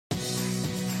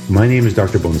My name is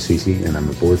Dr. Buonassisi, and I'm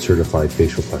a board-certified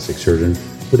facial plastic surgeon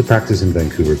with a practice in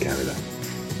Vancouver, Canada.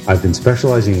 I've been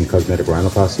specializing in cosmetic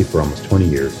rhinoplasty for almost 20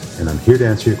 years, and I'm here to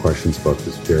answer your questions about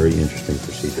this very interesting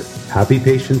procedure. Happy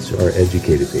patients are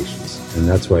educated patients, and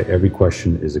that's why every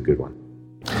question is a good one.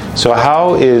 So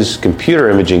how is computer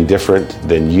imaging different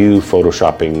than you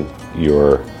photoshopping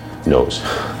your nose?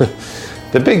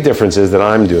 The big difference is that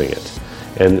I'm doing it.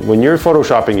 And when you're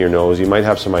photoshopping your nose, you might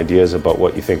have some ideas about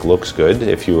what you think looks good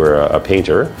if you were a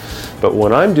painter. But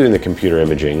when I'm doing the computer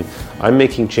imaging, I'm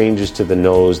making changes to the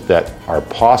nose that are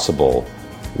possible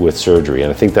with surgery.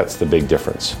 And I think that's the big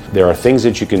difference. There are things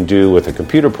that you can do with a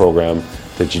computer program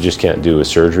that you just can't do with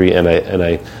surgery. And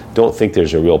I don't think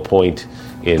there's a real point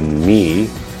in me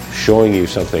showing you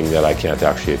something that I can't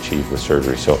actually achieve with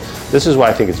surgery. So this is why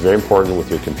I think it's very important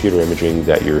with your computer imaging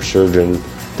that your surgeon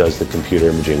does the computer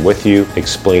imaging with you,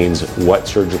 explains what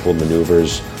surgical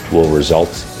maneuvers will result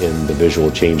in the visual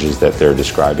changes that they're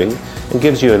describing, and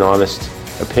gives you an honest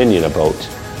opinion about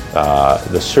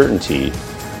the certainty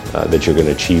that you're going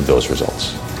to achieve those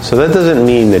results. So that doesn't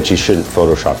mean that you shouldn't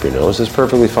Photoshop your nose. It's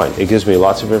perfectly fine. It gives me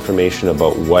lots of information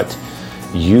about what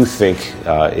you think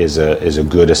is a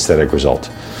good aesthetic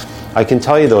result. I can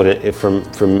tell you though that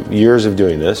from years of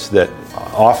doing this that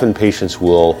often patients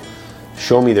will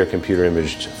show me their computer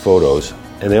imaged photos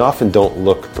and they often don't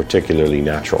look particularly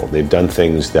natural. They've done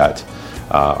things that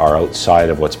are outside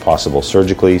of what's possible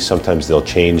surgically. Sometimes they'll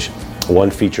change one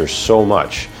feature so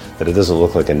much that it doesn't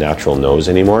look like a natural nose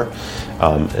anymore.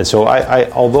 And so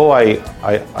although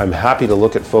I'm happy to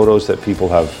look at photos that people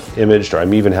have imaged, or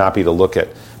I'm even happy to look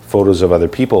at photos of other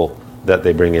people that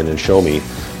they bring in and show me,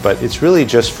 but it's really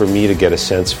just for me to get a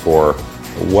sense for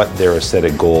what their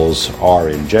aesthetic goals are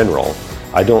in general.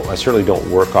 I certainly don't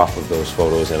work off of those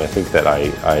photos, and I think that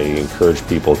I encourage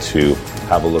people to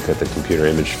have a look at the computer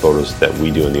image photos that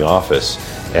we do in the office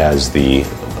as the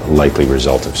likely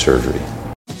result of surgery.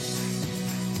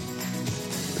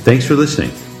 Thanks for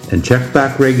listening, and check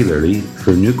back regularly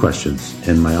for new questions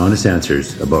and my honest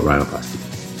answers about rhinoplasty.